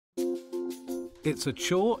It's a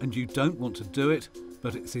chore and you don't want to do it,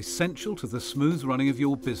 but it's essential to the smooth running of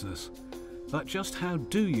your business. But just how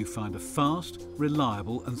do you find a fast,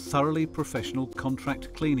 reliable and thoroughly professional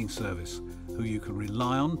contract cleaning service who you can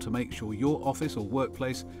rely on to make sure your office or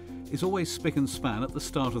workplace is always spick and span at the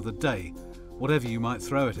start of the day, whatever you might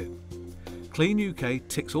throw at it? Clean UK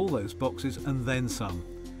ticks all those boxes and then some.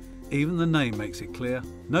 Even the name makes it clear.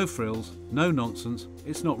 No frills, no nonsense,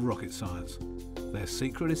 it's not rocket science. Their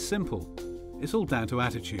secret is simple. It's all down to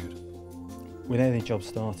attitude. With any job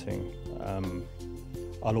starting,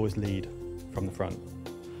 I'll always lead from the front.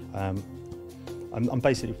 I'm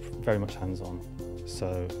basically very much hands-on,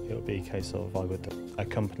 so it would be a case of I would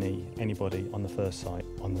accompany anybody on the first site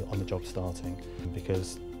on the job starting,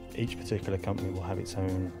 because each particular company will have its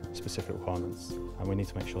own specific requirements and we need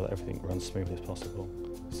to make sure that everything runs smoothly as possible.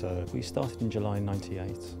 So we started in July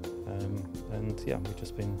 '98 and yeah, we've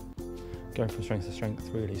just been going from strength to strength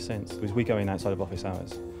really since. We go in outside of office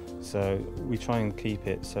hours, so we try and keep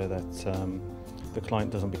it so that the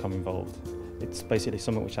client doesn't become involved. It's basically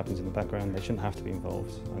something which happens in the background. They shouldn't have to be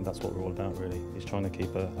involved, and that's what we're all about really, is trying to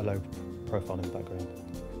keep a low profile in the background.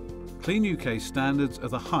 Clean UK standards are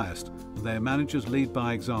the highest and their managers lead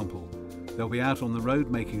by example. They'll be out on the road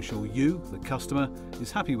making sure you, the customer,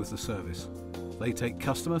 is happy with the service. They take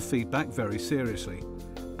customer feedback very seriously,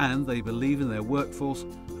 and they believe in their workforce,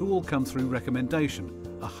 who all come through recommendation,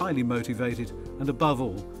 are highly motivated and above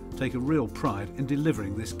all take a real pride in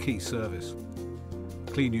delivering this key service.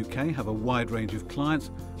 Clean UK have a wide range of clients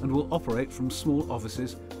and will operate from small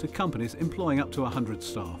offices to companies employing up to 100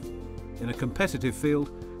 staff. In a competitive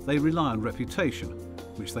field, they rely on reputation,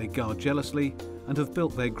 which they guard jealously, and have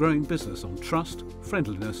built their growing business on trust,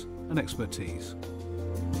 friendliness and expertise.